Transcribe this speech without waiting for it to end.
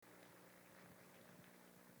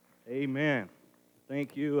Amen.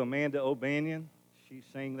 Thank you, Amanda O'Banion. She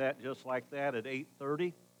sang that just like that at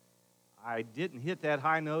 8:30. I didn't hit that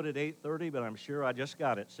high note at 8:30, but I'm sure I just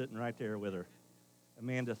got it sitting right there with her.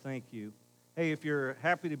 Amanda, thank you. Hey, if you're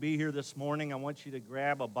happy to be here this morning, I want you to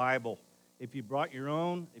grab a Bible. If you brought your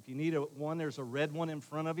own, if you need one, there's a red one in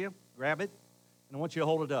front of you. Grab it, and I want you to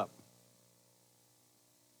hold it up.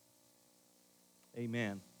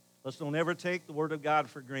 Amen. Let's don't ever take the Word of God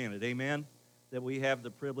for granted. Amen. That we have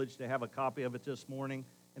the privilege to have a copy of it this morning.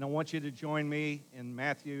 And I want you to join me in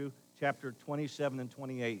Matthew chapter 27 and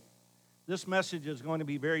 28. This message is going to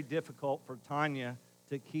be very difficult for Tanya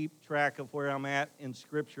to keep track of where I'm at in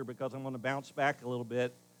Scripture because I'm going to bounce back a little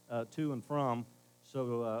bit to and from.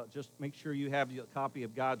 So just make sure you have a copy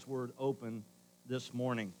of God's Word open this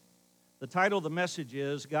morning. The title of the message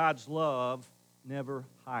is God's Love Never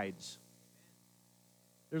Hides.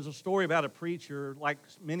 There's a story about a preacher, like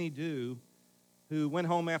many do, who went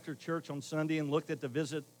home after church on Sunday and looked at the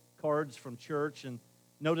visit cards from church and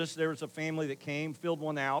noticed there was a family that came, filled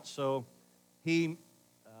one out, so he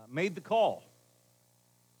made the call.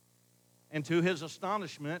 And to his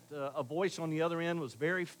astonishment, a voice on the other end was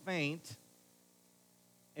very faint,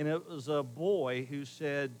 and it was a boy who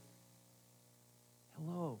said,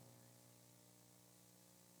 "Hello."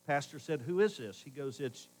 Pastor said, "Who is this?" He goes,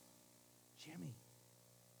 "It's Jimmy."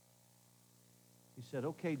 He said,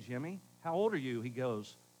 "Okay, Jimmy, how old are you?" He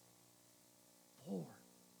goes, 4.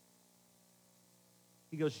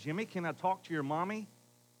 He goes, "Jimmy, can I talk to your mommy?"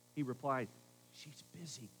 He replied, "She's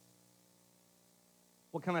busy."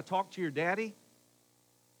 "Well, can I talk to your daddy?"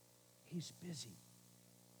 "He's busy."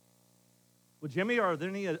 "Well, Jimmy, are there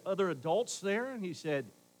any other adults there?" And he said,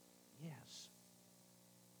 "Yes."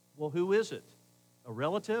 "Well, who is it? A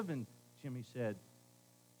relative?" And Jimmy said,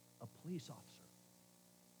 "A police officer."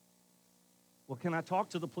 "Well, can I talk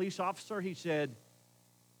to the police officer?" He said,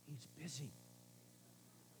 "He's busy."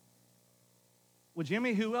 "Well,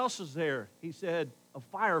 Jimmy, who else is there?" He said, "A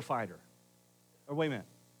firefighter." Or wait a minute,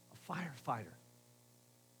 a firefighter.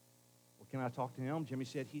 "Well, can I talk to him?" Jimmy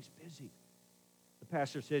said, "He's busy." The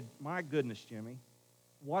pastor said, "My goodness, Jimmy,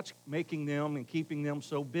 what's making them and keeping them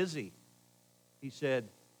so busy?" He said,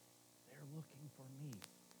 "They're looking for me."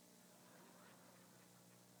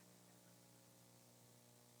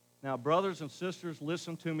 Now, brothers and sisters,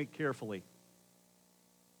 listen to me carefully.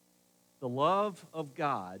 The love of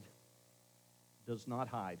God does not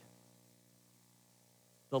hide.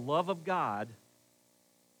 The love of God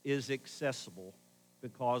is accessible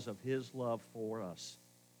because of His love for us.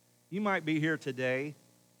 You might be here today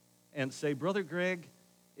and say, "Brother Greg,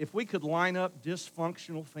 if we could line up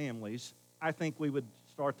dysfunctional families, I think we would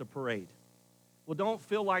start the parade." Well, don't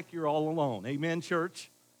feel like you're all alone. Amen,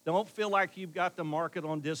 church? Don't feel like you've got the market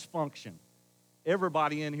on dysfunction.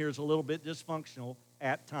 Everybody in here is a little bit dysfunctional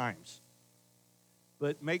at times.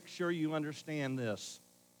 But make sure you understand this.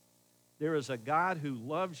 There is a God who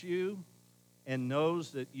loves you and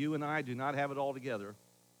knows that you and I do not have it all together.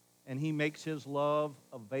 And He makes His love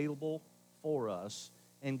available for us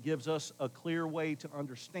and gives us a clear way to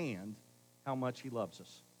understand how much He loves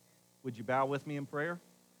us. Would you bow with me in prayer?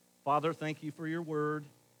 Father, thank you for your word.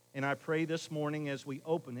 And I pray this morning as we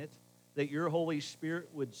open it that your Holy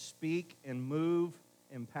Spirit would speak and move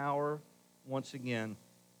in power once again.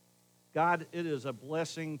 God, it is a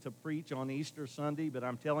blessing to preach on Easter Sunday, but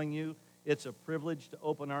I'm telling you, it's a privilege to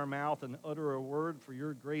open our mouth and utter a word for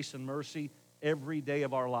your grace and mercy every day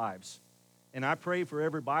of our lives. And I pray for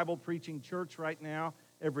every Bible-preaching church right now,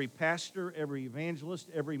 every pastor, every evangelist,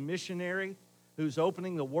 every missionary who's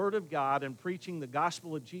opening the Word of God and preaching the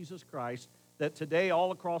gospel of Jesus Christ, that today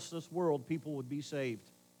all across this world people would be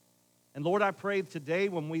saved. And Lord, I pray today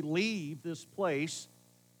when we leave this place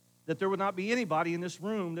that there would not be anybody in this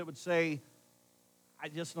room that would say, "I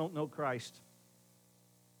just don't know Christ."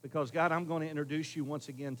 Because God, I'm going to introduce you once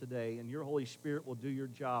again today, and your Holy Spirit will do your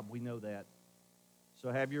job. We know that.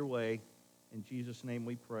 So have your way. In Jesus' name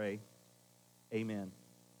we pray. Amen.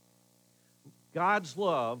 God's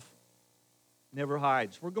love never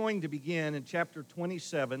hides. We're going to begin in chapter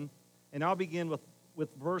 27. And I'll begin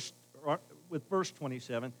with verse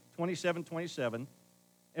 27, 27,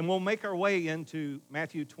 and we'll make our way into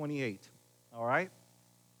Matthew 28, all right?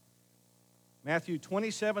 Matthew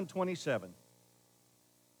 27.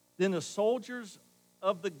 Then the soldiers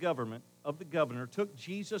of the governor took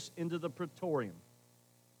Jesus into the praetorium,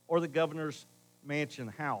 or the governor's mansion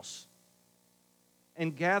house,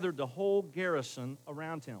 and gathered the whole garrison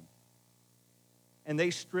around him. And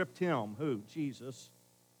they stripped him, who? Jesus,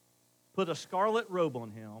 put a scarlet robe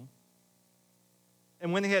on him,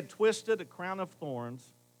 and when they had twisted a crown of thorns,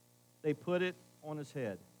 they put it on his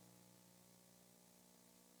head.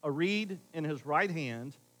 a reed in his right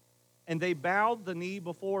hand, and they bowed the knee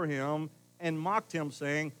before him and mocked him,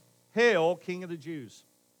 saying, "Hail, King of the Jews."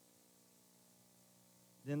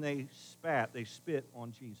 Then they spit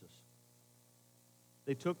on Jesus.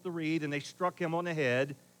 They took the reed and they struck him on the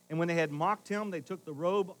head, and when they had mocked him, they took the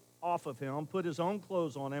robe off of him, put his own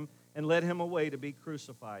clothes on him, and led him away to be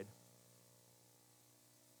crucified.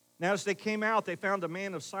 Now as they came out, they found a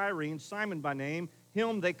man of Cyrene, Simon by name.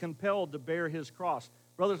 Him they compelled to bear his cross.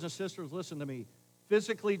 Brothers and sisters, listen to me.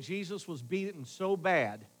 Physically, Jesus was beaten so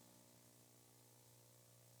bad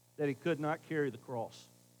that he could not carry the cross.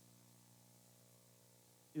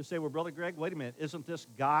 You say, well, Brother Greg, wait a minute. Isn't this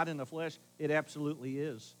God in the flesh? It absolutely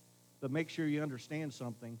is. But make sure you understand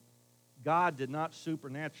something. God did not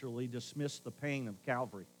supernaturally dismiss the pain of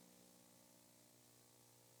Calvary.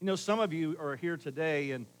 You know, some of you are here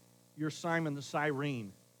today and you're Simon the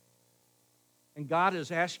Cyrene. And God has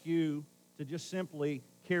asked you to just simply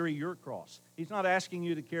carry your cross. He's not asking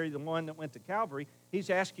you to carry the one that went to Calvary. He's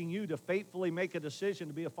asking you to faithfully make a decision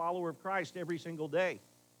to be a follower of Christ every single day.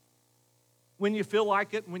 When you feel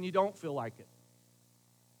like it and when you don't feel like it.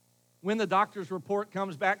 When the doctor's report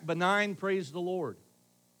comes back benign, praise the Lord.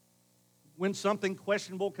 When something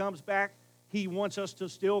questionable comes back, he wants us to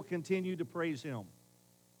still continue to praise him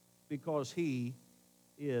because he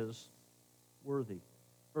is worthy.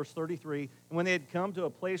 Verse 33, and when they had come to a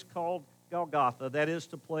place called Golgotha, that is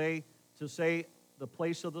to say the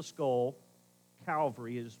place of the skull,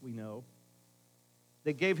 Calvary as we know,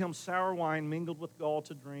 they gave him sour wine mingled with gall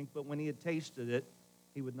to drink, but when he had tasted it,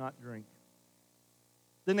 he would not drink.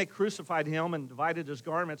 Then they crucified him and divided his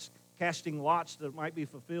garments, casting lots that it might be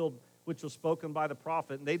fulfilled, which was spoken by the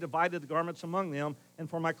prophet. And they divided the garments among them, and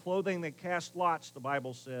for my clothing they cast lots, the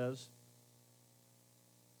Bible says.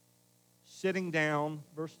 Sitting down,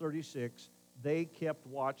 verse 36, they kept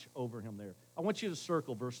watch over him there. I want you to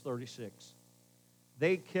circle verse 36.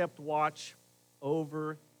 They kept watch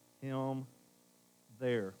over him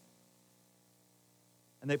there.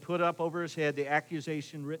 And they put up over his head the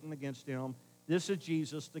accusation written against him, "This is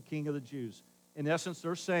Jesus, the King of the Jews." In essence,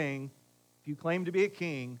 they're saying, if you claim to be a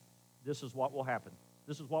king, this is what will happen.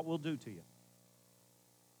 This is what we'll do to you.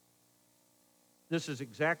 This is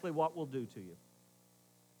exactly what we'll do to you.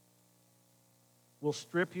 We'll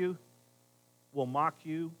strip you. We'll mock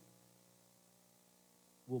you.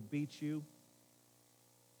 We'll beat you.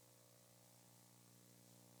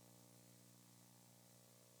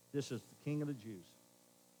 This is the King of the Jews.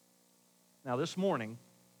 Now, this morning,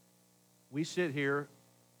 we sit here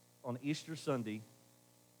on Easter Sunday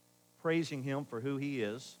praising him for who he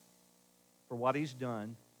is, for what he's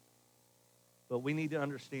done, but we need to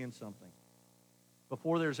understand something.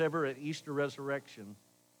 Before there's ever an Easter resurrection,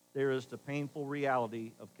 there is the painful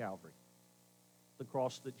reality of Calvary, the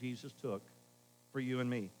cross that Jesus took for you and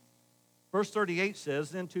me. Verse 38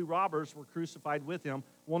 says, then two robbers were crucified with him,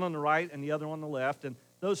 one on the right and the other on the left, and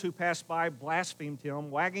those who passed by blasphemed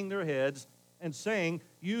him, wagging their heads and saying,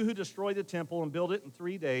 "You who destroy the temple and build it in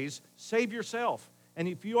 3 days, save yourself. And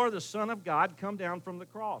if you are the Son of God, come down from the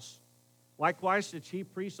cross." Likewise, the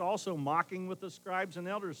chief priests also, mocking with the scribes and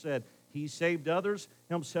elders, said, "He saved others,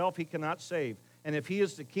 himself he cannot save. And if he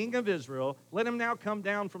is the King of Israel, let him now come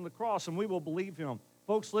down from the cross, and we will believe him."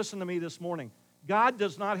 Folks, listen to me this morning. God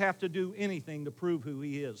does not have to do anything to prove who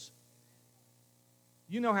he is.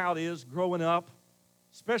 You know how it is growing up,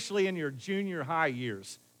 especially in your junior high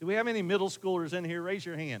years. Do we have any middle schoolers in here? Raise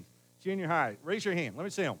your hand. Junior high. Raise your hand. Let me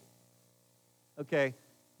see them. Okay.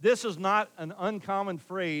 This is not an uncommon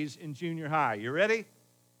phrase in junior high. You ready?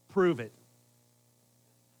 Prove it.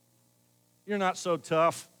 You're not so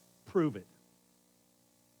tough. Prove it.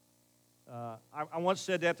 I once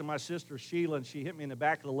said that to my sister Sheila, and she hit me in the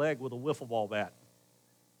back of the leg with a wiffle ball bat.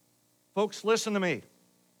 Folks, listen to me.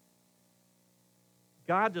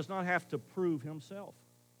 God does not have to prove himself.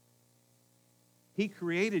 He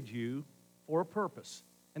created you for a purpose,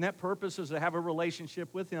 and that purpose is to have a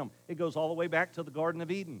relationship with him. It goes all the way back to the Garden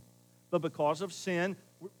of Eden. But because of sin,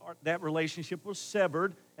 that relationship was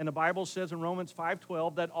severed, and the Bible says in Romans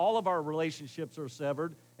 5:12 that all of our relationships are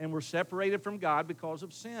severed, and we're separated from God because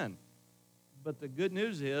of sin. But the good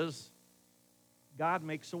news is God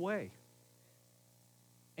makes a way.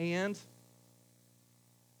 And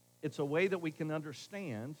it's a way that we can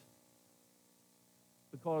understand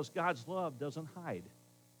because God's love doesn't hide.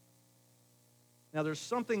 Now, there's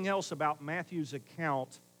something else about Matthew's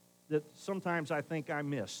account that sometimes I think I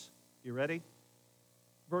miss. You ready?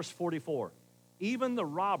 Verse 44. Even the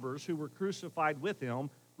robbers who were crucified with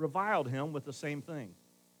him reviled him with the same thing.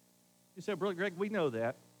 You said, Brother Greg, we know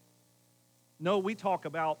that. No, we talk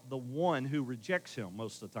about the one who rejects him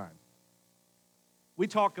most of the time. We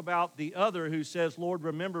talk about the other who says, Lord,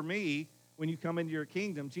 remember me when you come into your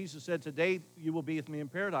kingdom. Jesus said, today you will be with me in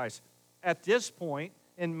paradise. At this point,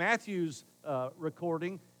 in Matthew's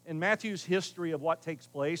recording, in Matthew's history of what takes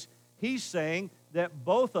place, he's saying that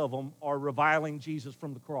both of them are reviling Jesus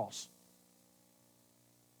from the cross.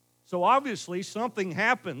 So obviously something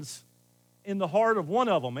happens in the heart of one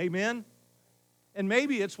of them, amen? And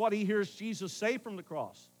maybe it's what he hears Jesus say from the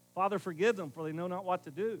cross. Father, forgive them, for they know not what to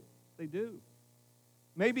do. They do.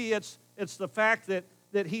 Maybe it's the fact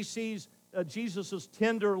that he sees Jesus'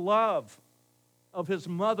 tender love of his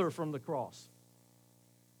mother from the cross.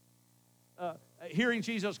 Hearing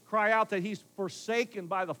Jesus cry out that he's forsaken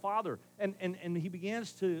by the Father. And he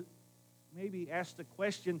begins to maybe ask the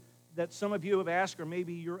question that some of you have asked, or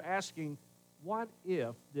maybe you're asking, what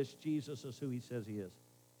if this Jesus is who he says he is?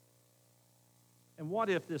 And what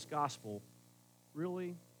if this gospel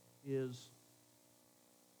really is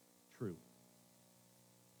true?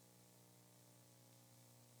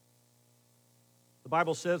 The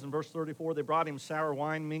Bible says in verse 34, they brought him sour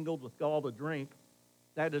wine mingled with gall to drink.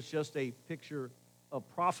 That is just a picture of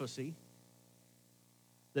prophecy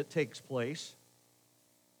that takes place.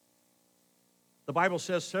 The Bible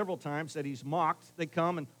says several times that he's mocked. They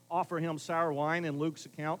come and offer him sour wine in Luke's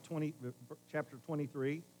account, chapter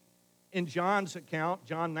 23. In John's account,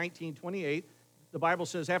 John 19:28, the Bible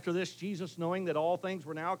says, after this, Jesus, knowing that all things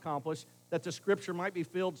were now accomplished, that the scripture might be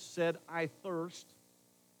filled, said, I thirst.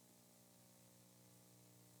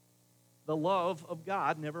 The love of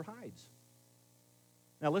God never hides.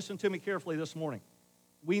 Now listen to me carefully this morning.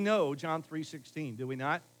 We know John 3:16, do we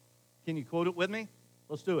not? Can you quote it with me?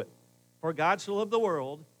 Let's do it. For God so loved the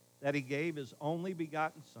world that he gave his only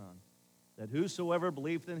begotten Son, that whosoever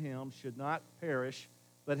believed in him should not perish,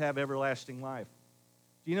 but have everlasting life.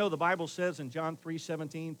 Do you know the Bible says in John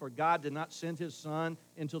 3:17, for God did not send his Son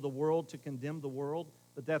into the world to condemn the world,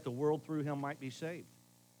 but that the world through him might be saved.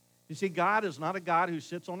 You see, God is not a God who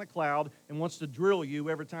sits on a cloud and wants to drill you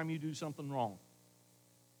every time you do something wrong.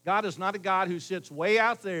 God is not a God who sits way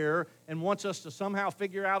out there and wants us to somehow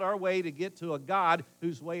figure out our way to get to a God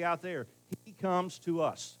who's way out there. He comes to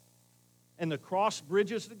us. And the cross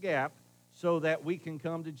bridges the gap so that we can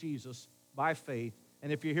come to Jesus by faith. And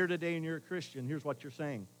if you're here today and you're a Christian, here's what you're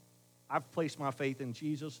saying. I've placed my faith in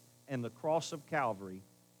Jesus and the cross of Calvary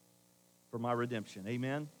for my redemption.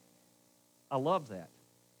 Amen? I love that.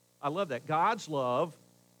 I love that. God's love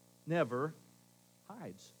never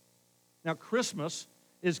hides. Now, Christmas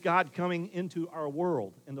is God coming into our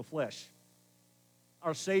world in the flesh.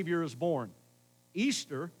 Our Savior is born.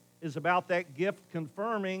 Easter is about that gift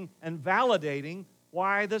confirming and validating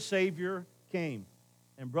why the Savior came.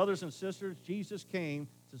 And brothers and sisters, Jesus came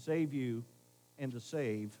to save you and to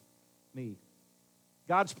save me.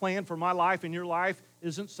 God's plan for my life and your life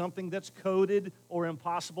isn't something that's coded or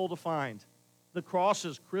impossible to find. The cross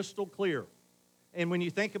is crystal clear. And when you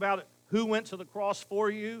think about it, who went to the cross for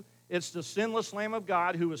you? It's the sinless Lamb of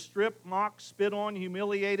God who was stripped, mocked, spit on,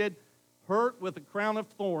 humiliated, hurt with a crown of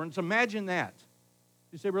thorns. Imagine that.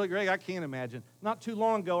 You say, Brother Greg, I can't imagine. Not too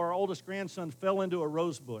long ago, our oldest grandson fell into a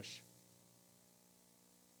rose bush.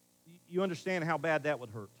 You understand how bad that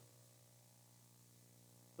would hurt.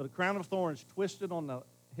 But a crown of thorns twisted on the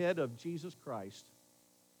head of Jesus Christ,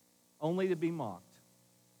 only to be mocked.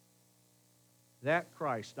 That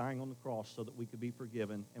Christ dying on the cross so that we could be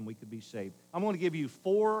forgiven and we could be saved. I'm going to give you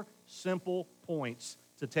 4 simple points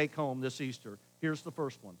to take home this Easter. Here's the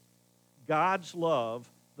first one. God's love,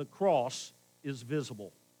 the cross, is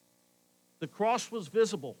visible. The cross was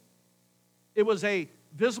visible. It was a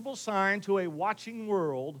visible sign to a watching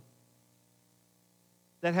world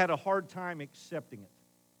that had a hard time accepting it.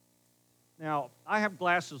 Now, I have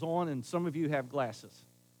glasses on and some of you have glasses.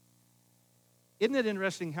 Isn't it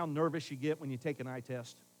interesting how nervous you get when you take an eye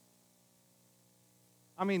test?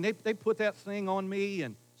 I mean, they put that thing on me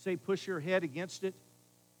and say, push your head against it.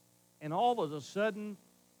 And all of a sudden,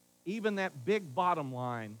 even that big bottom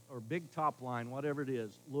line or big top line, whatever it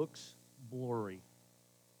is, looks blurry.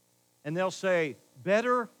 And they'll say,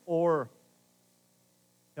 better or,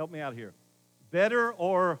 help me out here, better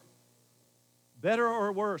or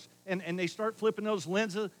worse. And they start flipping those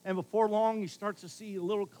lenses, and before long, you start to see a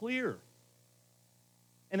little clearer.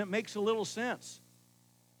 And it makes a little sense.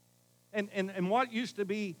 And what used to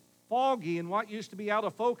be foggy and what used to be out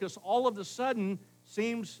of focus, all of a sudden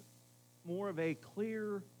seems more of a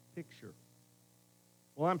clear picture.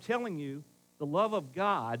 Well, I'm telling you, the love of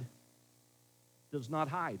God does not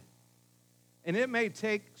hide. And it may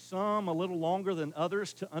take some a little longer than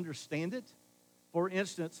others to understand it. For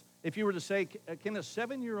instance, if you were to say, can a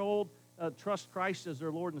 7-year-old trust Christ as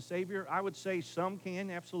their Lord and Savior? I would say some can,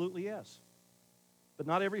 absolutely yes. but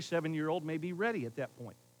not every 7-year-old may be ready at that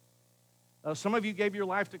point. Some of you gave your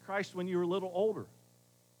life to Christ when you were a little older.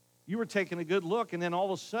 You were taking a good look, and then all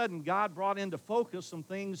of a sudden, God brought into focus some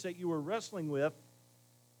things that you were wrestling with,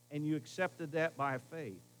 and you accepted that by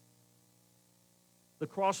faith. The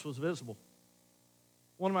cross was visible.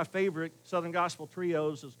 One of my favorite Southern Gospel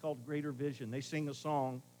trios is called Greater Vision. They sing a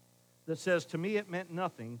song that says, "To me it meant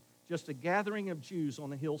nothing, just a gathering of Jews on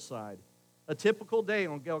the hillside, a typical day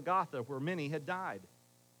on Golgotha where many had died.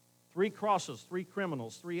 3 crosses, 3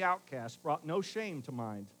 criminals, 3 outcasts brought no shame to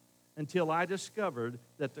mind until I discovered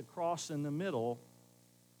that the cross in the middle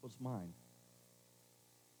was mine."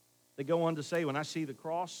 They go on to say, when I see the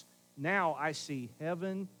cross, now I see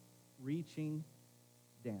heaven reaching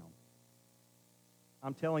down.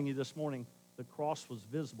 I'm telling you this morning, the cross was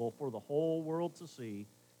visible for the whole world to see,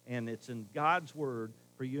 and it's in God's Word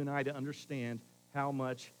for you and I to understand how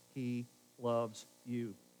much He loves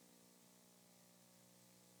you.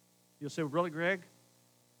 You'll say, well, Brother Greg,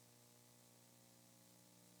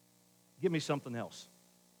 give me something else.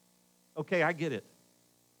 Okay, I get it.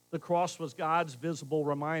 The cross was God's visible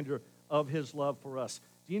reminder of His love for us.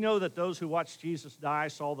 Do you know that those who watched Jesus die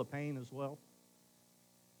saw the pain as well?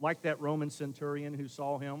 Like that Roman centurion who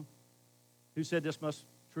saw Him, who said this must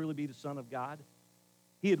truly be the Son of God.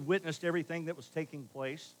 He had witnessed everything that was taking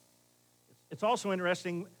place. It's also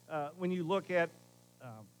interesting when you look at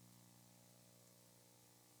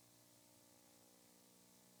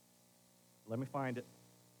let me find it.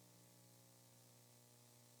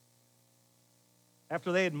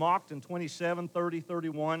 After they had mocked in 27, 30,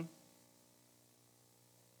 31,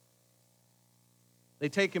 they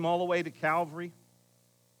take Him all the way to Calvary.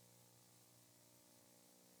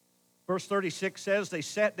 Verse 36 says, they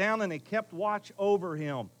sat down and they kept watch over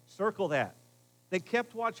Him. Circle that. They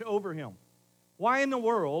kept watch over Him. Why in the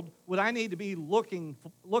world would I need to be looking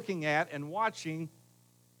at and watching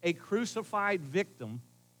a crucified victim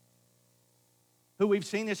who we've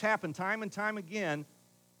seen this happen time and time again?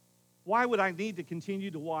 Why would I need to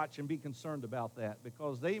continue to watch and be concerned about that?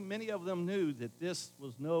 Because many of them knew that this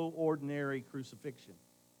was no ordinary crucifixion.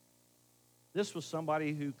 This was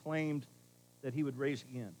somebody who claimed that He would raise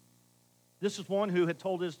again. This is one who had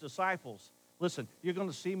told His disciples, listen, you're going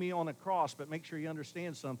to see me on a cross, but make sure you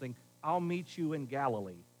understand something. I'll meet you in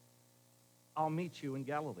Galilee. I'll meet you in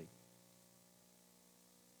Galilee.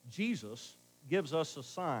 Jesus gives us a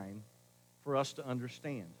sign for us to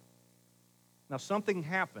understand. Now, something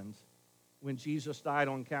happened when Jesus died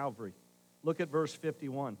on Calvary. Look at verse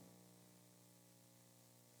 51.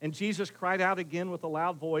 And Jesus cried out again with a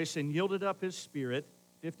loud voice and yielded up His spirit.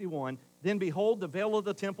 51. Then behold, the veil of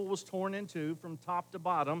the temple was torn in two from top to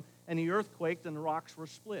bottom, and the earth quaked and the rocks were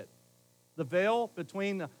split. The veil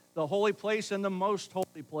between the holy place and the most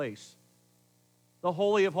holy place, the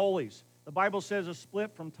Holy of Holies, the Bible says is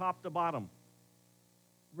split from top to bottom.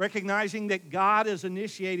 Recognizing that God is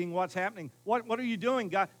initiating what's happening. What are you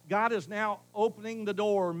doing? God is now opening the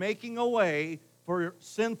door, making a way for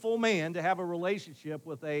sinful man to have a relationship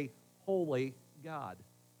with a holy God.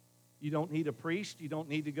 You don't need a priest. You don't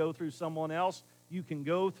need to go through someone else. You can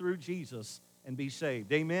go through Jesus and be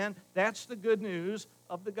saved. Amen? That's the good news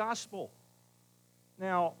of the gospel.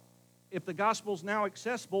 Now, if the gospel is now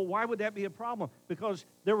accessible, why would that be a problem? Because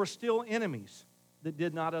there were still enemies that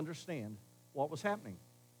did not understand what was happening.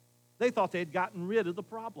 They thought they had gotten rid of the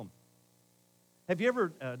problem. Have you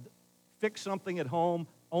ever fixed something at home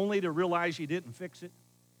only to realize you didn't fix it?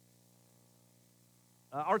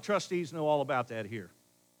 Our trustees know all about that here.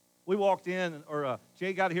 We walked in, or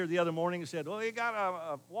Jay got here the other morning and said, well, you got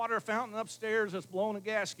a water fountain upstairs that's blowing a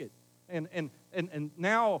gasket. And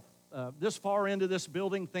now, this far into this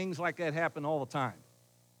building, things like that happen all the time.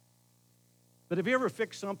 But have you ever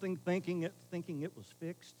fixed something thinking it was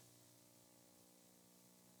fixed?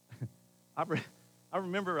 I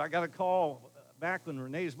remember I got a call back when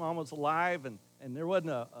Renee's mom was alive, and there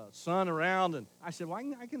wasn't a son around. And I said, well,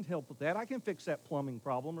 I can help with that. I can fix that plumbing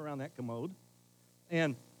problem around that commode.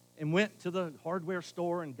 And went to the hardware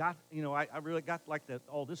store and got, I really got like that,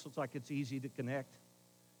 oh, this looks like it's easy to connect.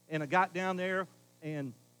 And I got down there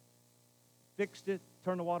and fixed it,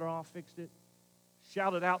 turned the water off, fixed it,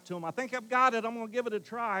 shouted out to him, I think I've got it, I'm going to give it a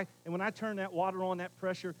try. And when I turned that water on, that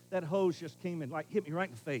pressure, that hose just came and hit me right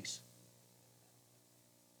in the face.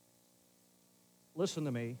 Listen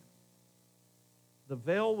to me. The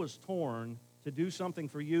veil was torn to do something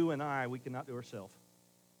for you and I we cannot do ourselves.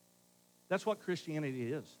 That's what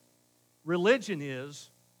Christianity is. Religion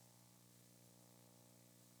is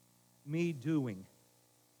me doing.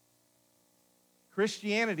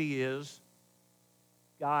 Christianity is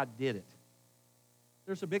God did it.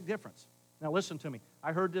 There's a big difference. Now listen to me.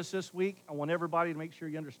 I heard this week. I want everybody to make sure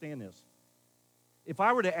you understand this. If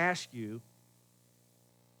I were to ask you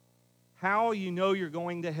how you know you're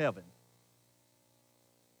going to heaven,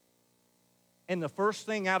 and the first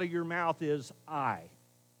thing out of your mouth is, I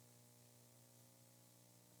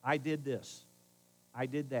did this. I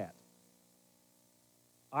did that.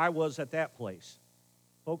 I was at that place.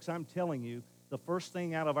 Folks, I'm telling you, the first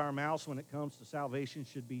thing out of our mouths when it comes to salvation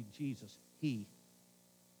should be Jesus.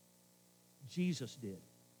 Jesus did.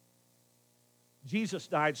 Jesus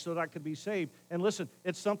died so that I could be saved. And listen,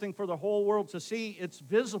 it's something for the whole world to see. It's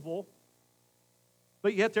visible,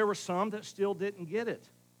 but yet there were some that still didn't get it.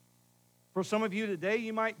 For some of you today,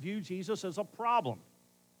 you might view Jesus as a problem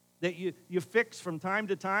that you fix from time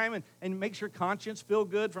to time and makes your conscience feel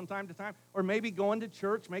good from time to time. Or maybe going to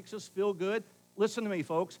church makes us feel good. Listen to me,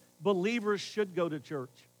 folks. Believers should go to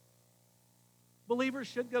church. Believers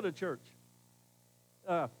should go to church.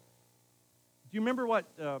 Do you remember what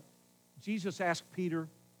Jesus asked Peter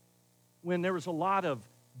when there was a lot of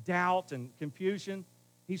doubt and confusion?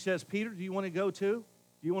 He says, Peter, do you want to go too?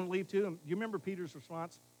 Do you want to leave too? And do you remember Peter's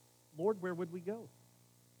response? Lord, where would we go?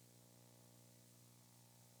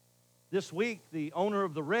 This week, the owner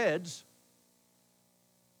of the Reds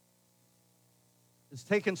is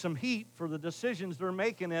taking some heat for the decisions they're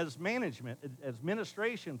making as management, as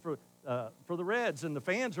administration for the Reds, and the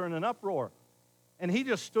fans are in an uproar. And he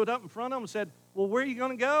just stood up in front of them and said, well, where are you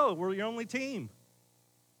going to go? We're your only team.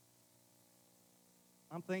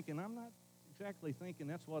 I'm not exactly thinking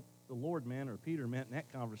that's what the Lord meant or Peter meant in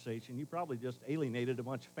that conversation. You probably just alienated a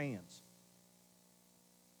bunch of fans.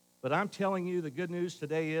 But I'm telling you, the good news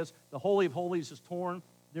today is the Holy of Holies is torn.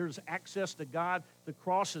 There's access to God. The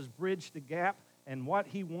cross has bridged the gap. And what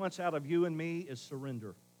he wants out of you and me is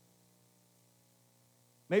surrender.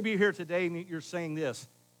 Maybe you're here today and you're saying this,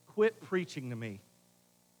 quit preaching to me.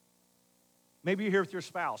 Maybe you're here with your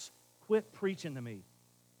spouse. Quit preaching to me.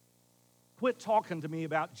 Quit talking to me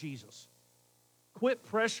about Jesus. Quit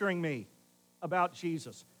pressuring me about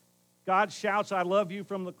Jesus. God shouts, I love you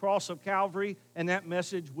from the cross of Calvary, and that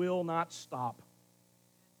message will not stop.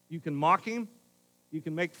 You can mock him. You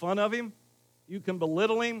can make fun of him. You can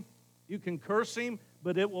belittle him. You can curse him,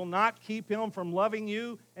 but it will not keep him from loving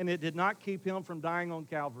you, and it did not keep him from dying on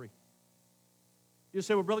Calvary. You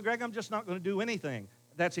say, well, Brother Greg, I'm just not going to do anything.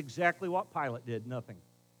 That's exactly what Pilate did, nothing.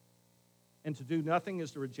 And to do nothing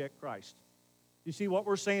is to reject Christ. You see, what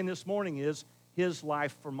we're saying this morning is his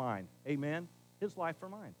life for mine. Amen? His life for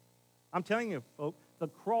mine. I'm telling you, folks, the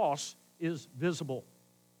cross is visible.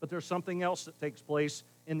 But there's something else that takes place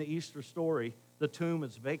in the Easter story. The tomb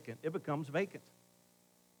is vacant. It becomes vacant.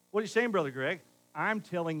 What are you saying, Brother Greg? I'm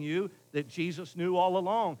telling you that Jesus knew all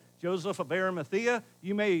along. Joseph of Arimathea,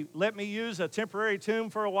 you may let me use a temporary tomb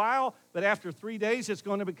for a while, but after 3 days it's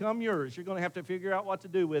going to become yours. You're going to have to figure out what to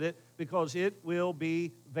do with it because it will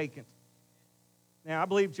be vacant. Now, I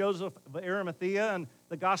believe Joseph of Arimathea and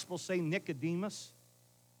the Gospels say Nicodemus.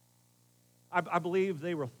 I believe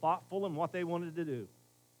they were thoughtful in what they wanted to do.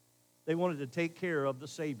 They wanted to take care of the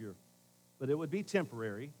Savior, but it would be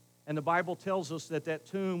temporary, and the Bible tells us that that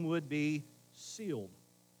tomb would be sealed.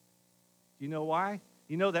 Do you know why?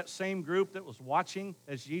 You know that same group that was watching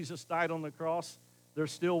as Jesus died on the cross? They're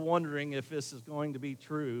still wondering if this is going to be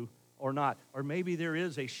true or not. Or maybe there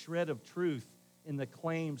is a shred of truth in the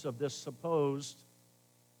claims of this supposed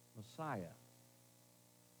Messiah.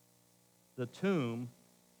 The tomb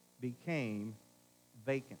became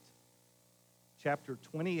vacant. Chapter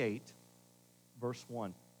 28, verse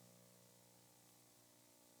 1.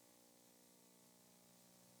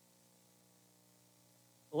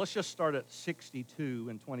 Well, let's just start at 62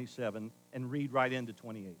 and 27 and read right into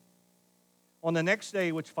 28. On the next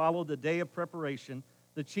day, which followed the day of preparation,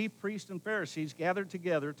 the chief priests and Pharisees gathered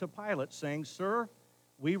together to Pilate, saying, Sir,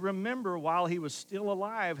 we remember while he was still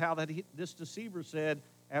alive how this deceiver said,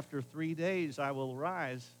 after 3 days I will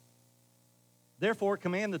rise. Therefore,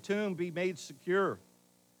 command the tomb be made secure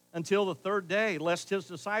until the third day, lest his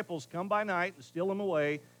disciples come by night and steal him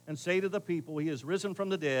away and say to the people, he is risen from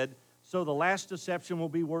the dead, so the last deception will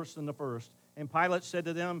be worse than the first. And Pilate said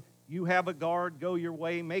to them, you have a guard, go your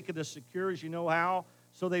way, make it as secure as you know how.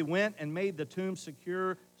 So they went and made the tomb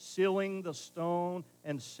secure, sealing the stone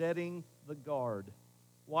and setting the guard.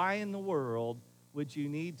 Why in the world would you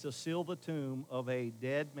need to seal the tomb of a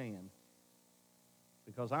dead man?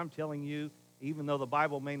 Because I'm telling you, even though the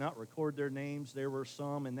Bible may not record their names, there were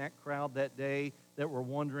some in that crowd that day that were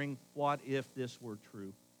wondering, what if this were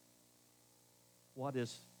true? What if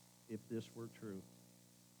this were true?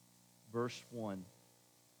 Verse 1,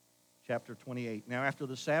 chapter 28. Now after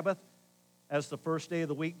the Sabbath, as the first day of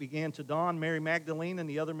the week began to dawn, Mary Magdalene and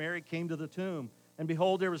the other Mary came to the tomb. And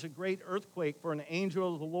behold, there was a great earthquake, for an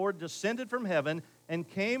angel of the Lord descended from heaven and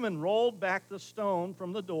came and rolled back the stone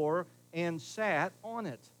from the door and sat on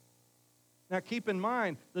it. Now keep in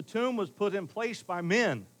mind, the tomb was put in place by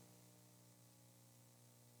men.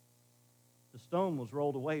 The stone was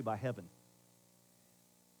rolled away by heaven.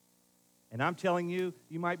 And I'm telling you,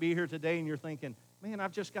 you might be here today and you're thinking, man,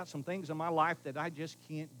 I've just got some things in my life that I just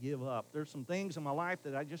can't give up. There's some things in my life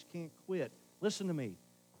that I just can't quit. Listen to me.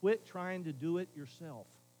 Quit trying to do it yourself.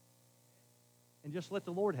 And just let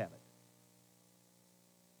the Lord have it.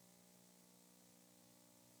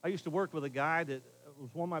 I used to work with a guy that was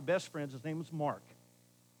one of my best friends. His name was Mark.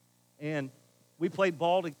 And we played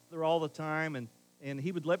ball together all the time, and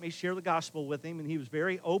he would let me share the gospel with him, and he was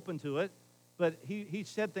very open to it. But he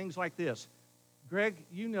said things like this: Greg,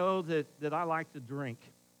 you know that I like to drink,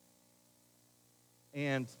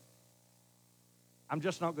 and I'm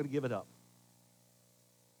just not going to give it up.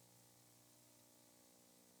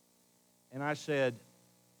 And I said,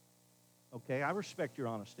 okay, I respect your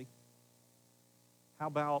honesty. How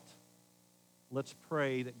about let's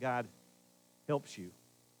pray that God helps you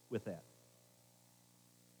with that?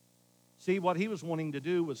 See, what he was wanting to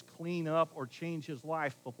do was clean up or change his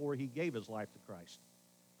life before he gave his life to Christ.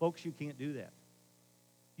 Folks, you can't do that.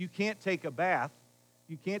 You can't take a bath.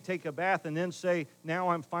 You can't take a bath and then say,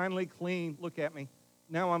 now I'm finally clean. Look at me.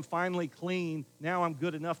 Now I'm finally clean. Now I'm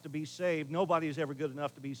good enough to be saved. Nobody is ever good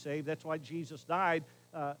enough to be saved. That's why Jesus died.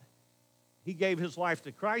 He gave his life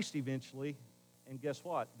to Christ eventually. And guess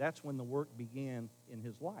what? That's when the work began in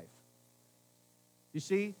his life. You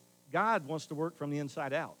see, God wants to work from the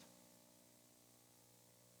inside out.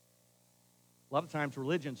 A lot of times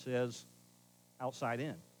religion says outside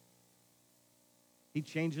in. He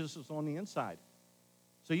changes us on the inside.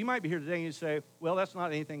 So you might be here today and you say, well, that's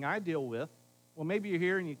not anything I deal with. Well, maybe you're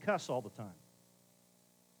here and you cuss all the time.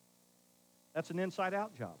 That's an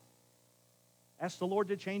inside-out job. Ask the Lord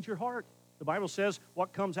to change your heart. The Bible says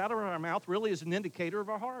what comes out of our mouth really is an indicator of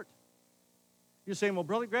our heart. You're saying, well,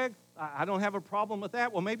 Brother Greg, I don't have a problem with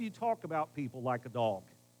that. Well, maybe you talk about people like a dog.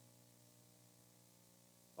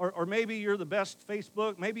 Or maybe you're the best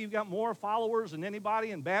Facebook. Maybe you've got more followers than anybody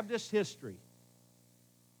in Baptist history.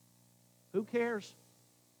 Who cares?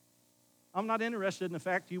 I'm not interested in the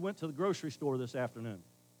fact you went to the grocery store this afternoon.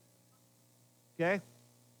 Okay?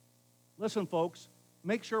 Listen, folks,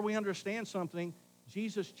 make sure we understand something.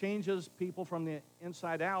 Jesus changes people from the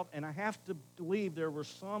inside out, and I have to believe there were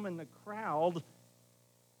some in the crowd.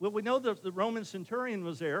 Well, we know that the Roman centurion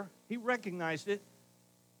was there. He recognized it.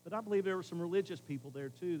 But I believe there were some religious people there,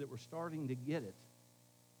 too, that were starting to get it.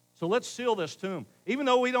 So let's seal this tomb. Even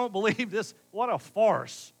though we don't believe this, what a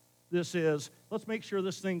farce this is, let's make sure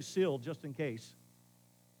this thing's sealed just in case.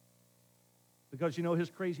 Because, you know, his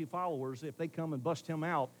crazy followers, if they come and bust him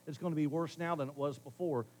out, it's going to be worse now than it was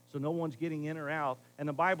before. So no one's getting in or out. And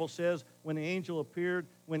the Bible says when the angel appeared,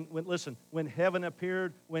 when heaven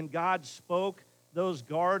appeared, when God spoke, those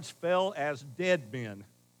guards fell as dead men.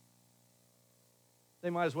 They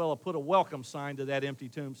might as well have put a welcome sign to that empty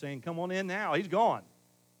tomb saying, come on in now. He's gone.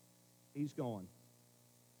 He's gone.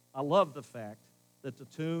 I love the fact that the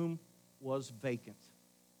tomb was vacant.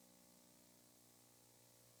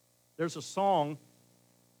 There's a song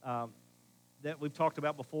that we've talked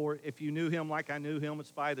about before, If You Knew Him Like I Knew Him.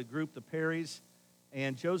 It's by the group The Perrys.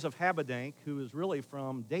 And Joseph Habedank, who is really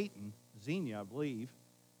from Dayton, Xenia, I believe,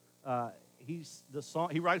 he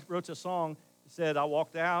wrote a song that said, I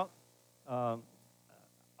walked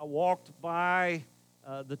by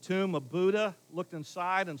the tomb of Buddha, looked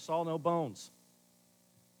inside, and saw no bones.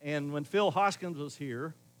 And when Phil Hoskins was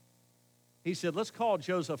here, he said, let's call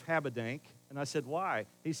Joseph Habedank. And I said, why?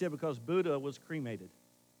 He said, because Buddha was cremated.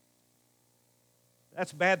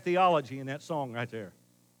 That's bad theology in that song right there.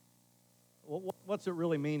 Well, what's it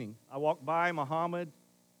really meaning? I walked by Muhammad,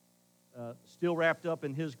 still wrapped up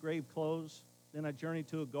in his grave clothes. Then I journeyed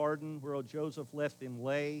to a garden where old Joseph left him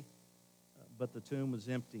lay. But the tomb was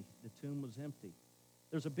empty. The tomb was empty.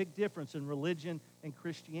 There's a big difference in religion and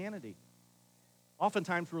Christianity.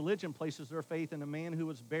 Oftentimes, religion places their faith in a man who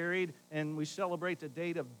was buried, and we celebrate the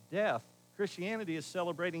date of death. Christianity is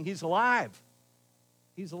celebrating he's alive.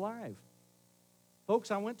 He's alive.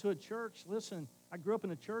 Folks, I went to a church. Listen, I grew up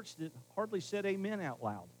in a church that hardly said amen out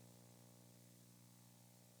loud.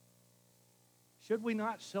 Should we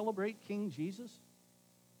not celebrate King Jesus?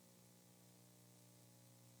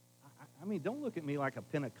 I mean, don't look at me like a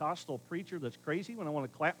Pentecostal preacher that's crazy when I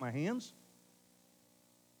want to clap my hands.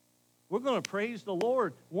 We're going to praise the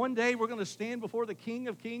Lord. One day we're going to stand before the King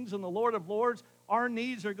of Kings and the Lord of Lords. Our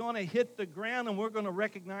knees are going to hit the ground, and we're going to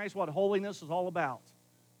recognize what holiness is all about.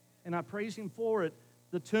 And I praise Him for it.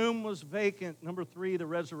 The tomb was vacant. Number 3, the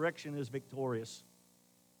resurrection is victorious.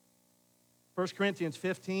 1 Corinthians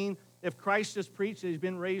 15, if Christ is preached that he's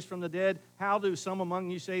been raised from the dead, how do some among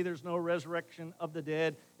you say there's no resurrection of the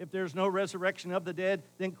dead? If there's no resurrection of the dead,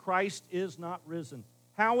 then Christ is not risen.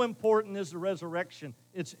 How important is the resurrection?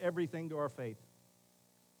 It's everything to our faith.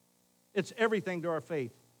 It's everything to our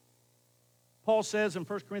faith. Paul says in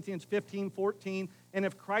 1 Corinthians 15:14, and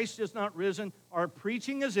if Christ is not risen, our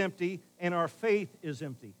preaching is empty and our faith is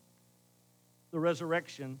empty. The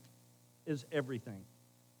resurrection is everything.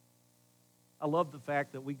 I love the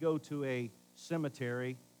fact that we go to a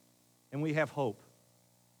cemetery and we have hope.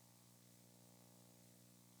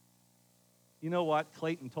 You know what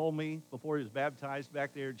Clayton told me before he was baptized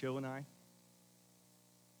back there, Joe and I?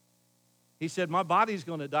 He said, my body's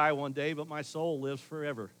going to die one day, but my soul lives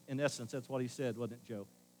forever. In essence, that's what he said, wasn't it, Joe?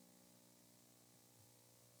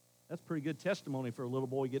 That's pretty good testimony for a little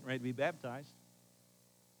boy getting ready to be baptized.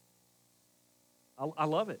 I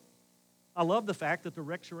love it. I love the fact that the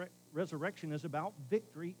resurrection is about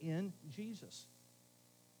victory in Jesus.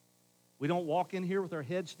 We don't walk in here with our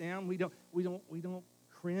heads down. We don't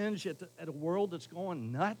cringe at a world that's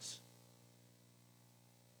going nuts.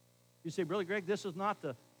 You say, Brother Greg, this is not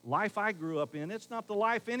the life I grew up in. It's not the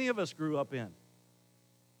life any of us grew up in.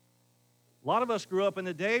 A lot of us grew up in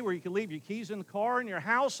a day where you could leave your keys in the car and your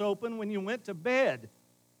house open when you went to bed.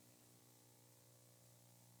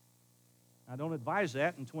 I don't advise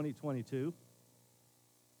that in 2022.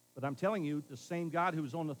 But I'm telling you, the same God who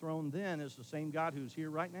was on the throne then is the same God who's here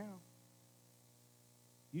right now.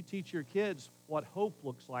 You teach your kids what hope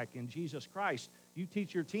looks like in Jesus Christ. You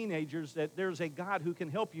teach your teenagers that there's a God who can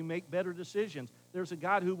help you make better decisions. There's a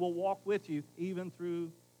God who will walk with you even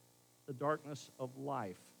through the darkness of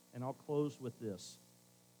life. And I'll close with this.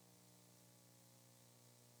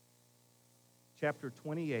 Chapter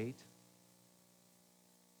 28.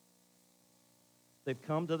 They've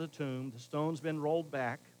come to the tomb. The stone's been rolled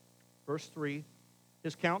back. Verse 3,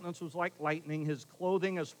 his countenance was like lightning, his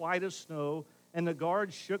clothing as white as snow, and the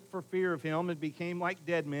guards shook for fear of him and became like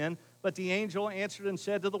dead men. But the angel answered and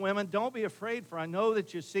said to the women, don't be afraid, for I know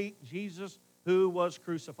that you seek Jesus who was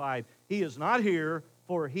crucified. He is not here,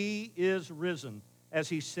 for he is risen. As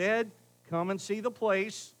he said, come and see the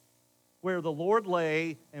place where the Lord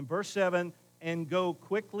lay. And verse 7, and go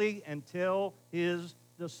quickly and tell his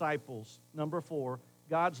disciples. Number 4,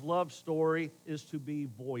 God's love story is to be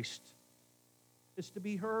voiced. It's to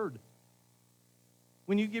be heard.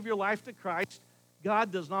 When you give your life to Christ,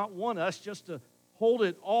 God does not want us just to hold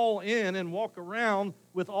it all in and walk around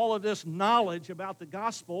with all of this knowledge about the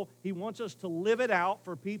gospel. He wants us to live it out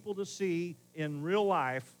for people to see in real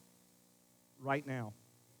life right now.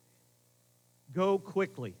 Go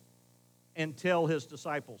quickly and tell his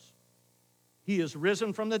disciples. He is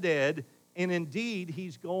risen from the dead, and indeed,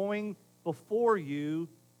 he's going before you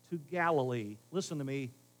to Galilee. Listen to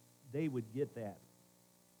me, they would get that.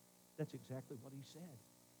 That's exactly what he said.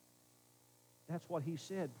 That's what he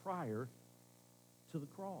said prior to the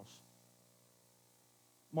cross.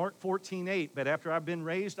 Mark 14:8, but after I've been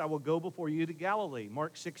raised, I will go before you to Galilee.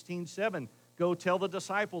 Mark 16:7, go tell the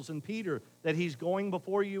disciples and Peter that he's going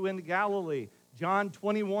before you into Galilee. John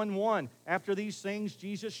 21:1, after these things,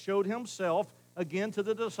 Jesus showed himself again to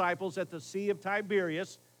the disciples at the Sea of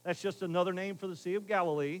Tiberias. That's just another name for the Sea of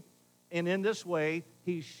Galilee. And in this way,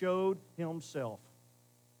 he showed himself.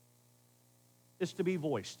 It's to be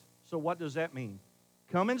voiced. So what does that mean?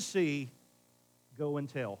 Come and see, go and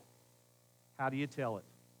tell. How do you tell it?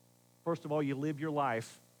 First of all, you live your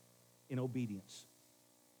life in obedience.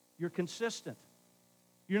 You're consistent.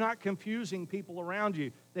 You're not confusing people around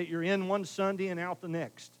you that you're in one Sunday and out the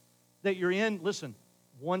next. That you're in, listen,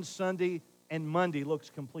 one Sunday and Monday looks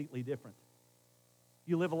completely different.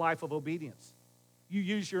 You live a life of obedience. You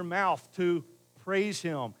use your mouth to praise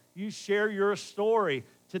him. You share your story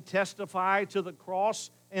to testify to the cross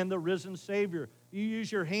and the risen Savior. You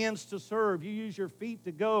use your hands to serve. You use your feet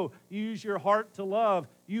to go. You use your heart to love.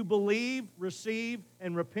 You believe, receive,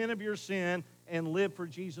 and repent of your sin and live for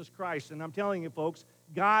Jesus Christ. And I'm telling you, folks,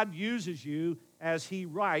 God uses you as he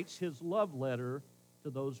writes his love letter to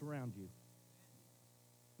those around you.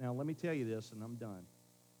 Now, let me tell you this, and I'm done.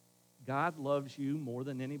 God loves you more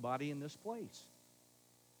than anybody in this place.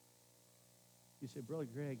 You say, Brother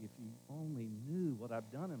Greg, if you only knew what I've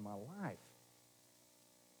done in my life.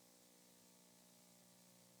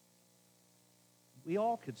 We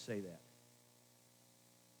all could say that.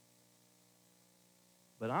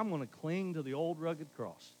 But I'm going to cling to the old rugged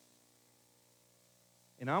cross.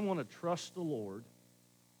 And I'm going to trust the Lord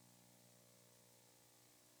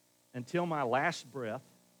until my last breath.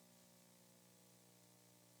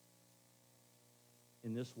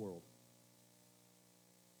 in this world.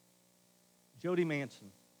 Jody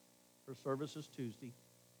Manson, her service is Tuesday.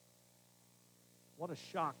 What a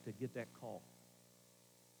shock to get that call.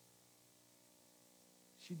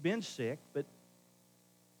 She'd been sick, but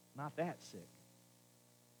not that sick.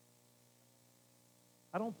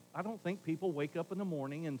 I don't think people wake up in the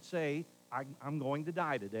morning and say, I'm going to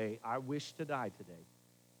die today. I wish to die today.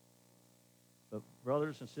 But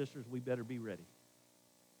brothers and sisters, we better be ready.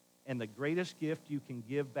 And the greatest gift you can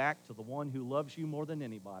give back to the one who loves you more than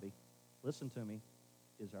anybody, listen to me,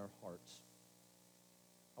 is our hearts.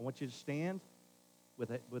 I want you to stand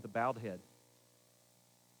with a bowed head.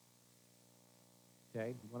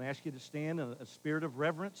 Okay? I'm going to ask you to stand in a spirit of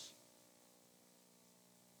reverence.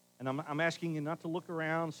 And I'm asking you not to look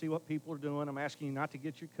around, see what people are doing. I'm asking you not to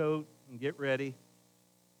get your coat and get ready.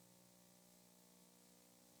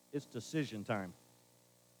 It's decision time.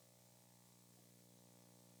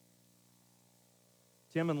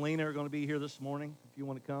 Tim and Lena are going to be here this morning. If you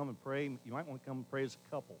want to come and pray, you might want to come and pray as a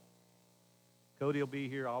couple. Cody will be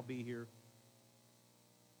here. I'll be here.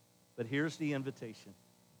 But here's the invitation.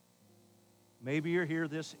 Maybe you're here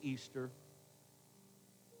this Easter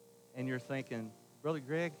and you're thinking, Brother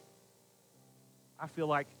Greg, I feel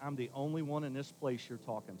like I'm the only one in this place you're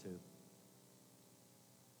talking to.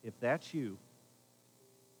 If that's you,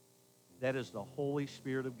 that is the Holy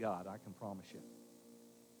Spirit of God, I can promise you.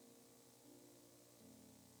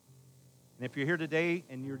 And if you're here today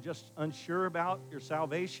and you're just unsure about your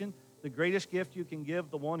salvation, the greatest gift you can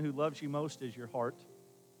give the one who loves you most is your heart.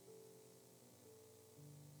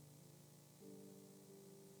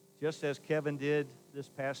 Just as Kevin did this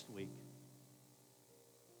past week.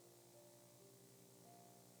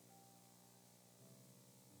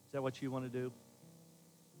 Is that what you want to do?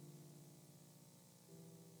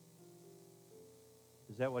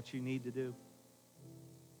 Is that what you need to do?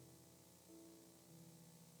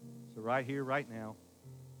 So right here, right now,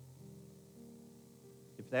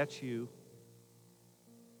 if that's you,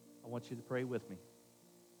 I want you to pray with me.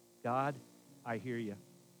 God, I hear you.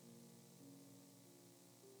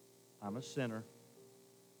 I'm a sinner,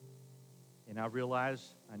 and I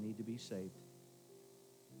realize I need to be saved.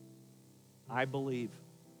 I believe,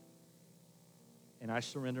 and I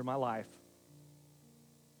surrender my life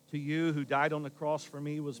to you who died on the cross for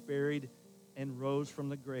me, was buried, and rose from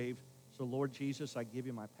the grave. So, Lord Jesus, I give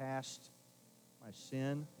you my past, my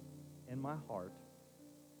sin, and my heart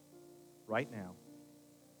right now.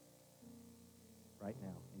 Right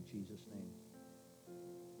now, in Jesus' name.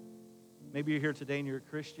 Maybe you're here today and you're a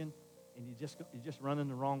Christian, and you're just running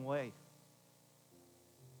the wrong way.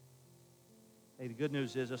 Hey, the good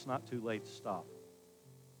news is it's not too late to stop.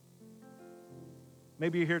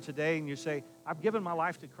 Maybe you're here today and you say, I've given my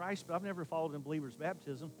life to Christ, but I've never followed in believer's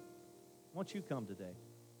baptism. Won't you come today?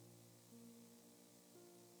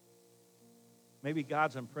 Maybe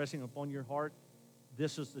God's impressing upon your heart,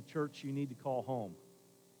 this is the church you need to call home.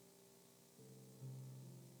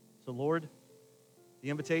 So, Lord, the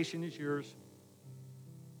invitation is yours.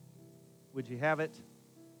 Would you have it?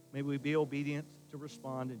 May we be obedient to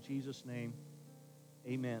respond in Jesus' name.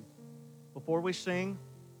 Amen. Before we sing,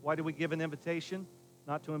 why do we give an invitation?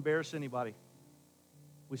 Not to embarrass anybody.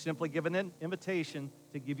 We simply give an invitation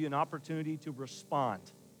to give you an opportunity to respond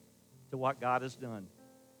to what God has done.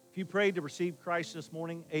 If you prayed to receive Christ this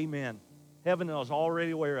morning, amen. Heaven is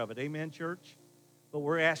already aware of it. Amen, church? But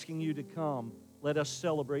we're asking you to come. Let us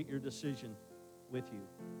celebrate your decision with you.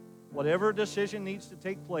 Whatever decision needs to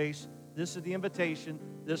take place, this is the invitation.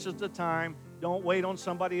 This is the time. Don't wait on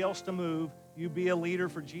somebody else to move. You be a leader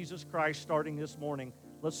for Jesus Christ starting this morning.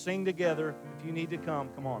 Let's sing together. If you need to come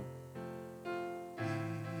on.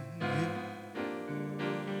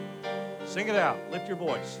 Sing it out. Lift your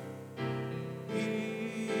voice.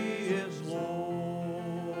 He is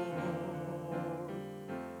Lord.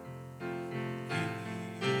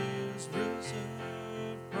 He is risen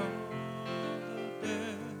from the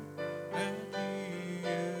dead, and He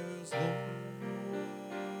is Lord.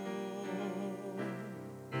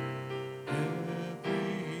 Every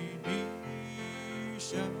knee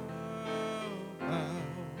shall bow,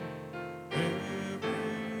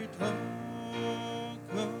 every tongue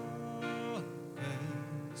confess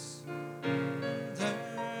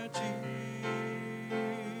that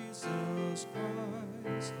Jesus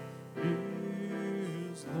Christ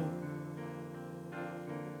is Lord. He is Lord.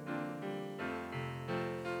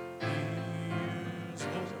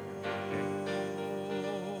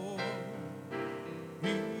 He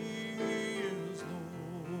is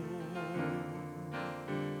Lord.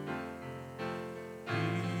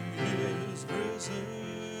 He is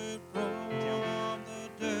risen from the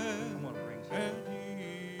dead, I'm going to bring some. and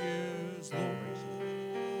He is Lord.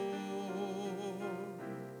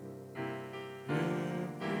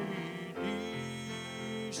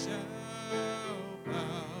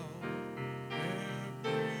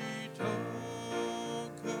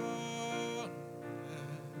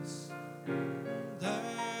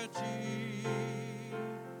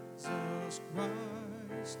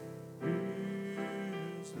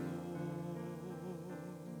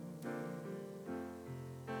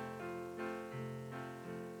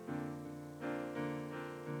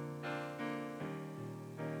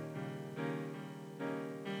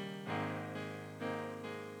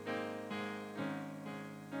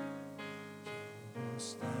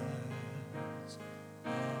 just as I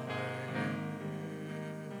am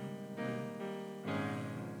one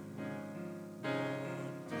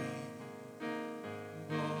plea, but that thy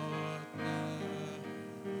blood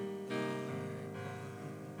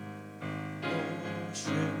was shed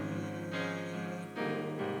for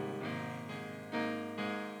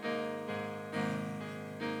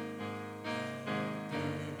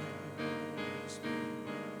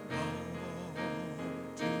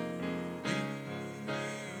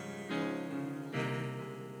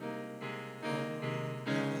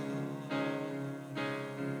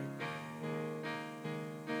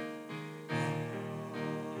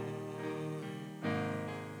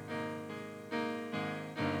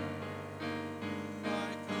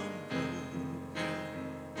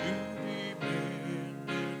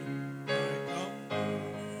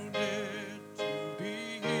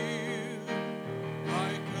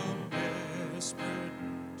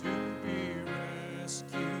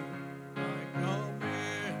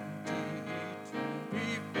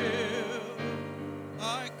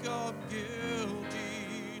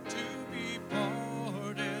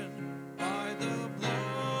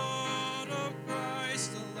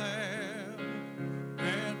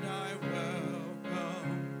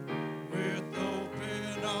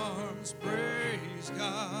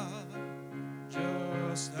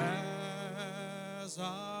just as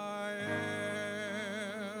I am.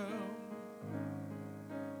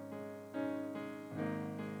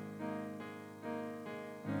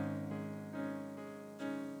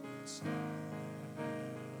 Just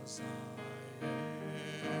as I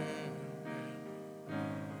am,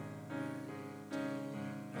 waiting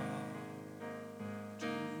now to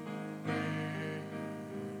win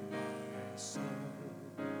my soul.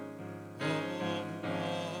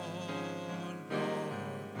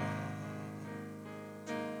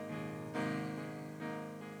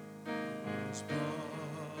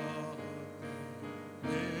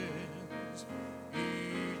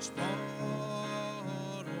 Each bottle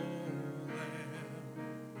Lamb of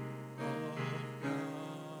God,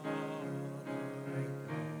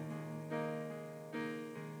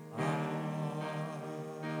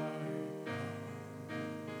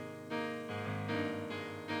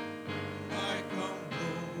 I come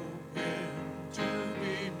broken to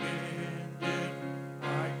be mended.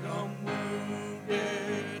 I come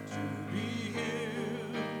wounded to be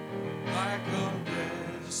healed. I come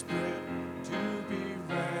desperate to be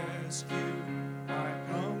rescued. I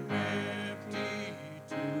come empty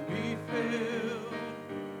to be filled.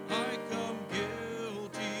 I come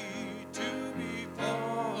guilty to be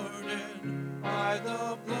pardoned by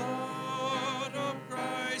the blood of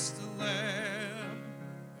Christ the Lamb.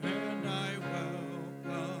 And I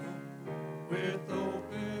welcome with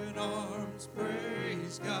open arms,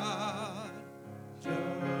 praise God,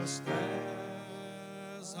 just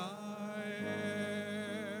as I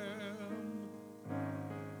am.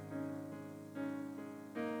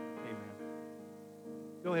 Amen.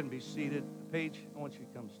 Go ahead and be seated. Paige, I want you to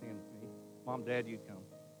come stand with me. Mom, Dad, you come.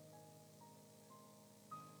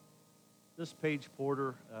 This Paige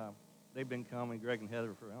Porter, they've been coming, Greg and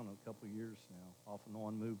Heather, for, I don't know, a couple of years now. Off and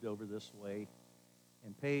on, moved over this way.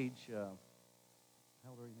 And Paige, how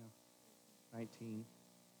old are you now? 19.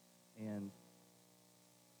 And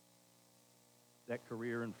that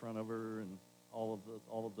career in front of her and all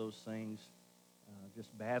of those things,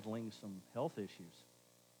 just battling some health issues.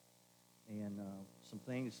 And some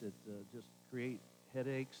things that just create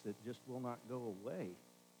headaches that just will not go away.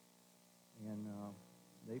 And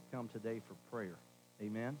they've come today for prayer.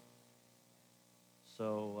 Amen?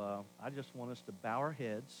 So I just want us to bow our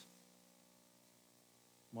heads.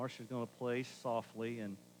 Marsha's going to play softly.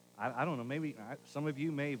 And I don't know, maybe some of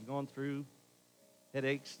you may have gone through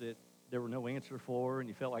headaches that there were no answer for and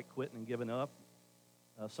you felt like quitting and giving up.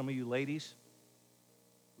 Some of you ladies,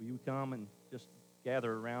 will you come and just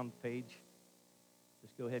gather around Paige?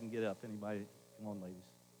 Just go ahead and get up. Anybody? Come on, ladies.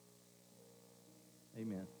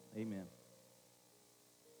 Amen. Amen.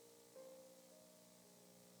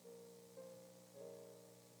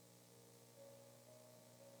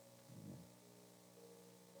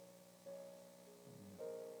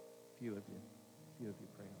 A few of you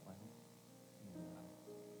pray out loud.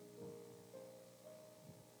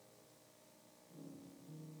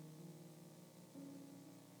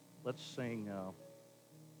 Let's sing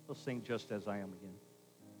Just As I Am again.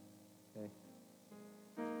 Okay?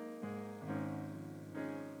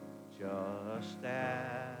 Just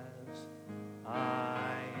as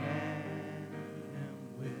I am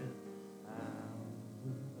without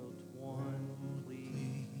one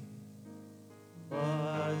plea,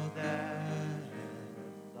 but that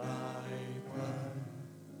thy blood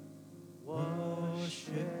was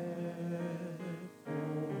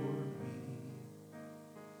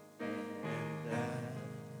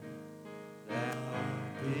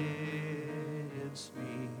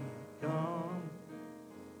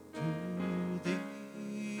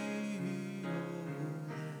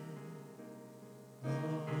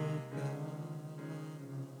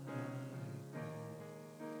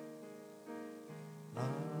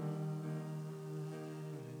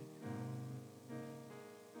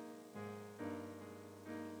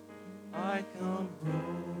I come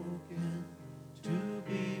broken to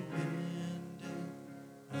be mended.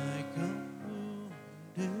 I come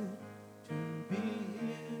wounded to be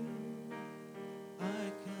healed.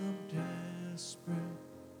 I come desperate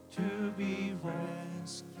to be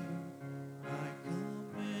rescued. I come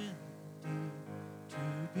empty to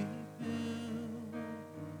be filled.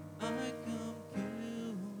 I come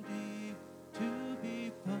guilty to be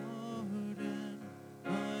pardoned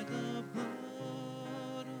by the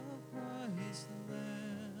blood of Christ the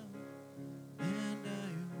Lamb. And I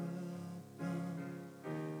welcome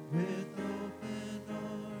with open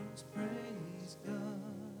arms, praise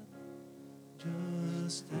God,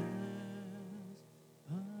 just as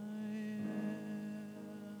I am.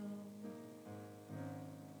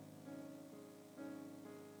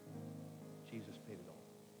 Jesus paid it all.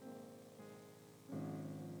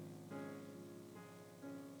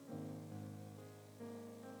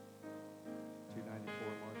 $2.94,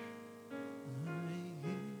 Marsh. I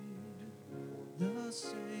hear the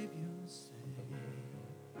Savior say,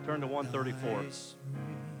 Turn to 134.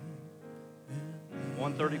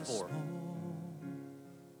 134.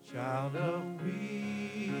 Child of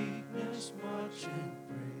weakness, watch and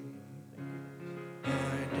pray.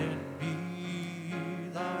 Hide and be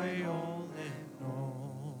thy all in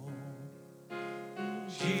all.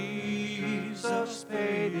 Jesus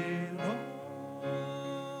paid it all.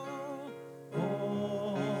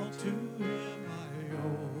 All to him I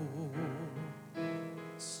owe.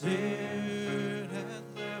 Sin had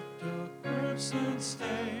left a crimson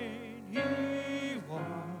stain. He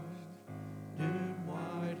washed it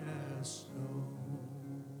white as snow.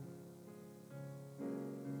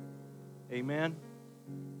 Amen.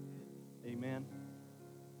 Amen.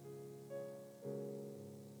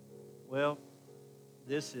 Well,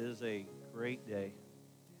 this is a great day.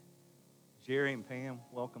 Jerry and Pam,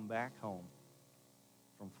 welcome back home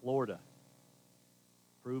from Florida,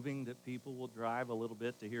 proving that people will drive a little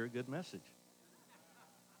bit to hear a good message.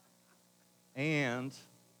 And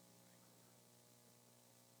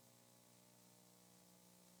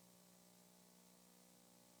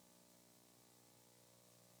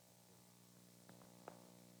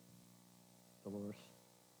Dolores.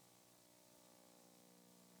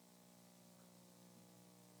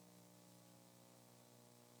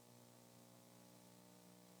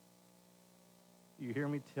 You hear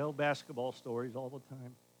me tell basketball stories all the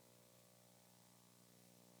time.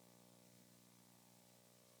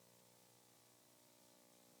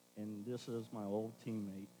 And this is my old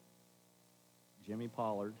teammate, Jimmy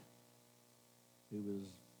Pollard, who was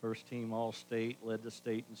first team All-State, led the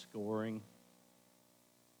state in scoring,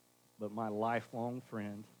 but my lifelong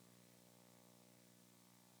friend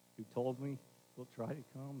who told me he'll try to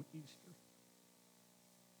come Easter.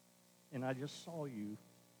 And I just saw you.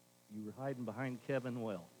 You were hiding behind Kevin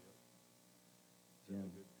Well. Jim,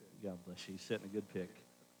 God bless you. Setting a good pick.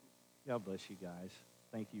 God bless you guys.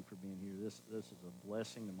 Thank you for being here. This is a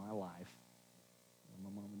blessing to my life. My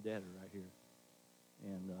mom and dad are right here.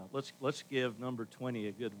 And let's give number 20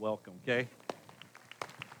 a good welcome, okay?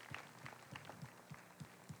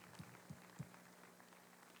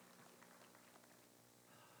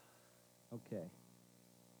 Okay.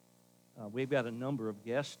 We've got a number of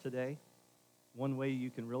guests today. One way you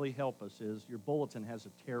can really help us is your bulletin has a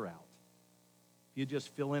tear out. If you just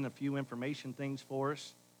fill in a few information things for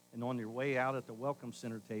us, and on your way out at the Welcome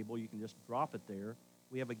Center table, you can just drop it there.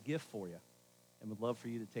 We have a gift for you, and would love for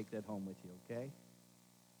you to take that home with you, okay?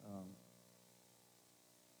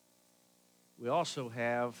 We also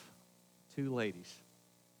have two ladies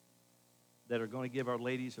that are going to give our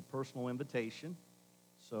ladies a personal invitation.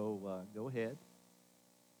 So go ahead.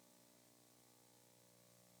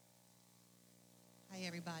 Hi,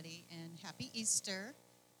 everybody, and happy Easter.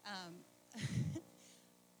 You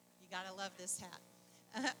gotta love this hat.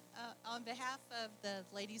 On behalf of the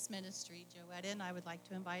ladies' ministry, Joetta and I would like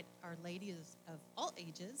to invite our ladies of all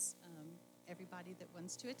ages, everybody that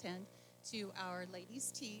wants to attend, to our ladies'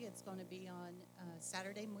 tea. It's going to be on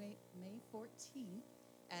Saturday, May 14th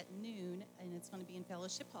at noon, and it's going to be in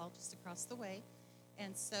Fellowship Hall just across the way.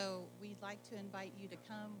 And so we'd like to invite you to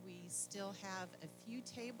come. We still have a few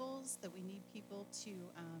tables that we need people to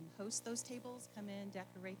host those tables. Come in,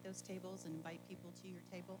 decorate those tables, and invite people to your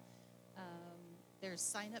table. There's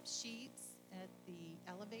sign-up sheets at the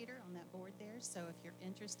elevator on that board there. So if you're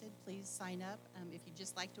interested, please sign up. If you'd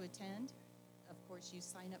just like to attend, of course, you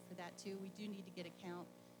sign up for that too. We do need to get a count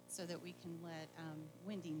so that we can let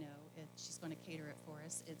Wendy know. She's going to cater it for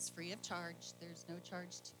us. It's free of charge. There's no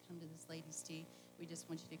charge to come to this ladies' tea. We just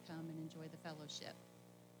want you to come and enjoy the fellowship.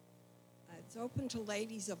 It's open to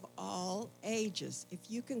ladies of all ages. If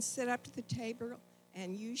you can sit up to the table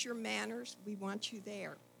and use your manners. We want you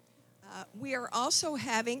there. We are also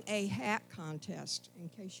having a hat contest, in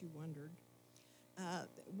case you wondered.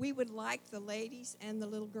 We would like the ladies and the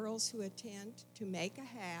little girls who attend to make a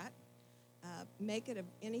hat. Make it of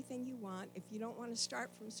anything you want. If you don't want to start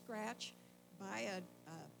from scratch, buy a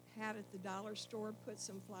hat at the dollar store, put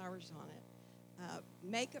some flowers on it.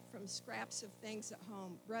 Make it from scraps of things at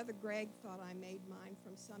home. Brother Greg thought I made mine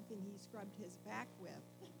from something he scrubbed his back with.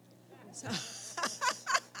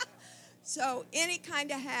 So any kind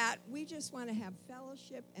of hat, we just want to have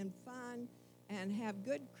fellowship and fun and have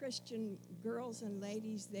good Christian girls and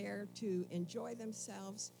ladies there to enjoy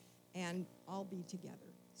themselves and all be together.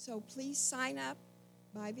 So please sign up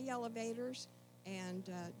by the elevators and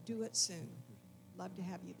do it soon. Love to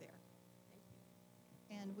have you there.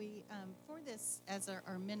 And we, for this, as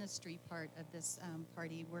our ministry part of this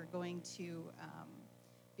party, we're going to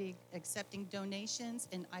be accepting donations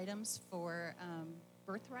and items for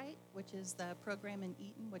Birthright, which is the program in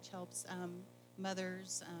Eaton, which helps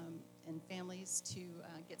mothers and families to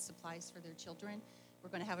get supplies for their children. We're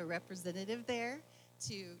going to have a representative there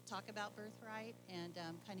to talk about Birthright and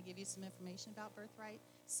kind of give you some information about Birthright.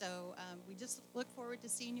 So we just look forward to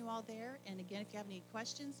seeing you all there. And again, if you have any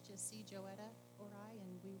questions, just see Joetta or I,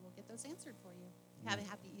 and we will get those answered for you. Have a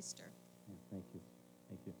happy Easter. Yeah, thank you.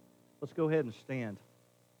 Thank you. Let's go ahead and stand.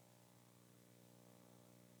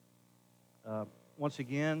 Once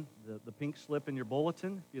again, the pink slip in your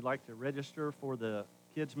bulletin, if you'd like to register for the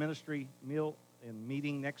kids ministry meal and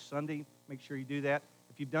meeting next Sunday, make sure you do that.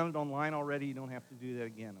 If you've done it online already, you don't have to do that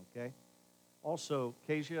again, okay? Also,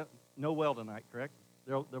 Kezia, no well tonight, correct?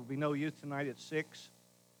 There'll be no youth tonight at 6.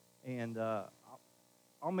 And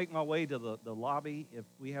I'll make my way to the lobby. If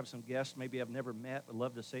we have some guests maybe I've never met, I'd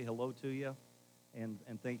love to say hello to you. And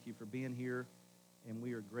thank you for being here. And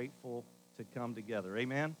we are grateful to come together.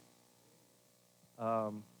 Amen?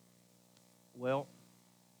 Well,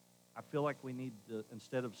 I feel like we need to,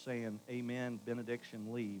 instead of saying amen,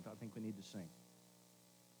 benediction, leave, I think we need to sing.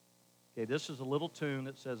 Okay, this is a little tune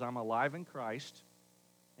that says, I'm alive in Christ,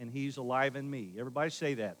 and He's alive in me. Everybody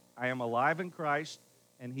say that. I am alive in Christ,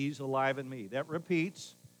 and He's alive in me. That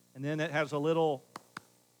repeats, and then it has a little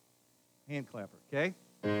hand clapper, okay?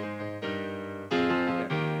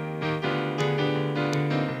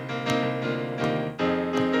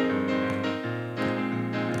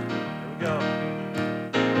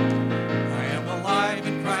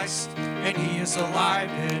 And He is alive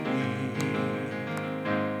in me.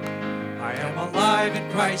 I am alive in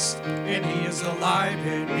Christ, and He is alive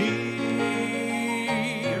in me.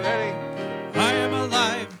 You ready? I am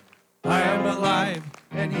alive,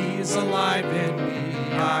 and He is alive in me.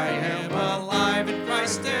 I am alive in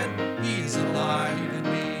Christ, and He is alive in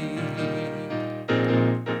me.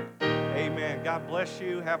 Amen. God bless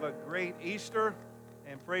you. Have a great Easter,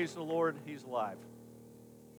 and praise the Lord, He's alive.